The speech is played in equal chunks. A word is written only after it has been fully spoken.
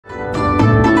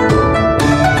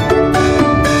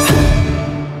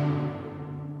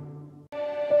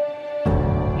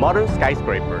Modern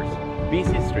skyscrapers,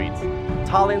 busy streets,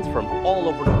 talents from all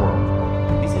over the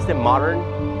world. This is the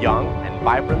modern, young, and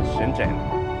vibrant Shenzhen.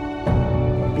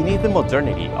 Beneath the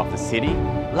modernity of the city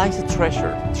lies a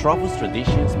treasure trove of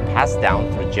traditions passed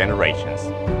down through generations.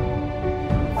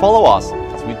 Follow us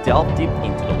as we delve deep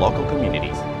into the local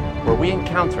communities, where we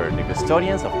encounter the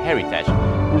custodians of heritage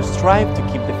who strive to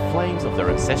keep the flames of their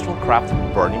ancestral craft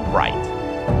burning bright.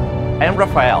 I am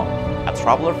Rafael, a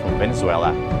traveler from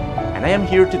Venezuela, and I am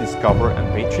here to discover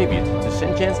and pay tribute to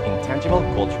Shenzhen's intangible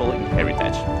cultural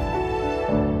heritage.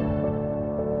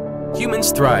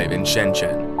 Humans thrive in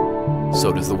Shenzhen.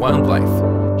 So does the wildlife.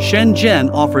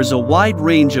 Shenzhen offers a wide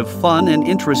range of fun and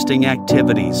interesting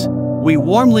activities. We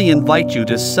warmly invite you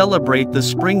to celebrate the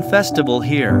Spring Festival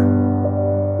here.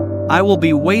 I will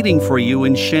be waiting for you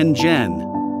in Shenzhen.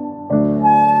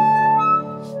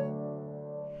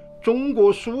 中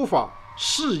国书法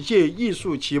世界艺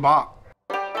术奇葩。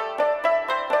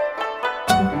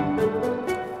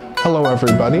 Hello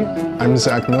everybody, I'm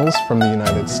Zach Mills from the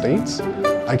United States.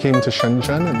 I came to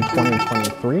Shenzhen in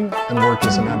 2023 and work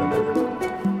as an editor.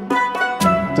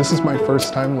 This is my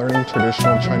first time learning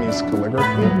traditional Chinese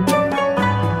calligraphy.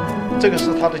 这个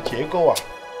是它的结构啊。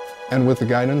 And with the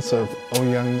guidance of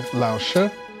Ouyang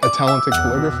Laoshi, a talented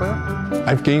calligrapher,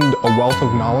 I've gained a wealth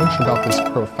of knowledge about this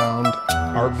profound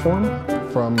art form,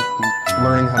 from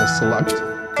learning how to select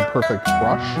the perfect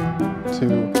brush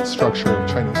to structure of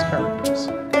Chinese characters.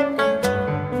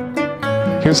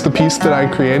 Here's the piece that I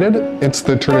created. It's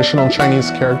the traditional Chinese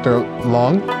character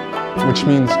Long, which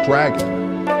means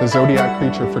dragon, the zodiac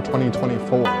creature for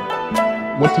 2024.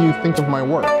 What do you think of my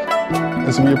work?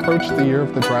 As we approach the year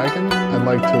of the dragon, I'd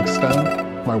like to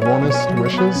extend my warmest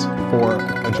wishes for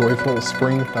a joyful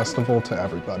spring festival to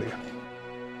everybody.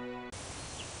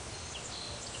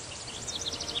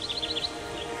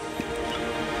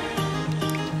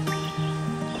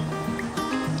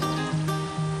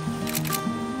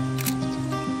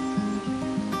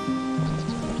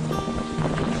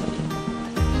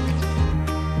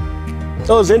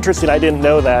 So it was interesting, I didn't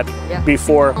know that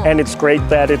before, and it's great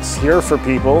that it's here for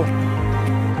people.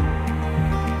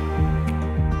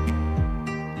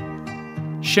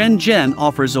 Shenzhen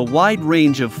offers a wide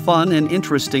range of fun and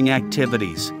interesting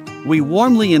activities. We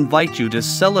warmly invite you to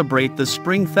celebrate the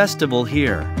Spring Festival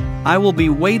here. I will be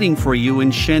waiting for you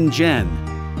in Shenzhen.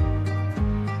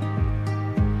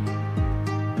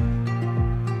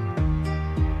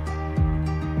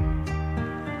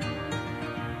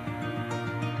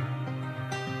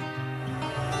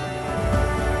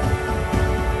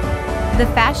 The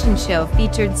fashion show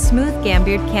featured smooth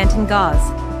gambered Canton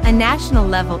gauze, a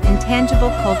national-level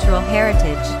intangible cultural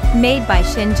heritage made by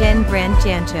Shenzhen brand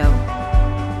Jianzhou.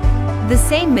 The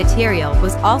same material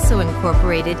was also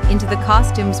incorporated into the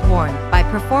costumes worn by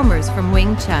performers from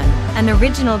Wing Chun, an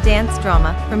original dance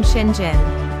drama from Shenzhen.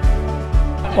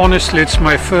 Honestly, it's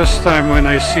my first time when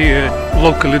I see a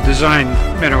locally designed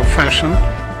matter of fashion.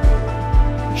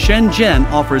 Shenzhen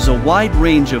offers a wide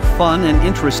range of fun and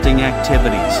interesting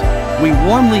activities. We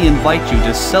warmly invite you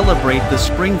to celebrate the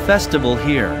Spring Festival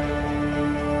here.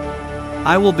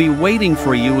 I will be waiting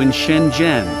for you in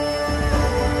Shenzhen.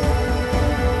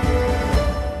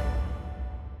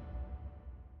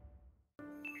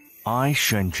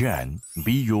 Shenzhen,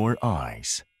 be your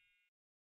eyes.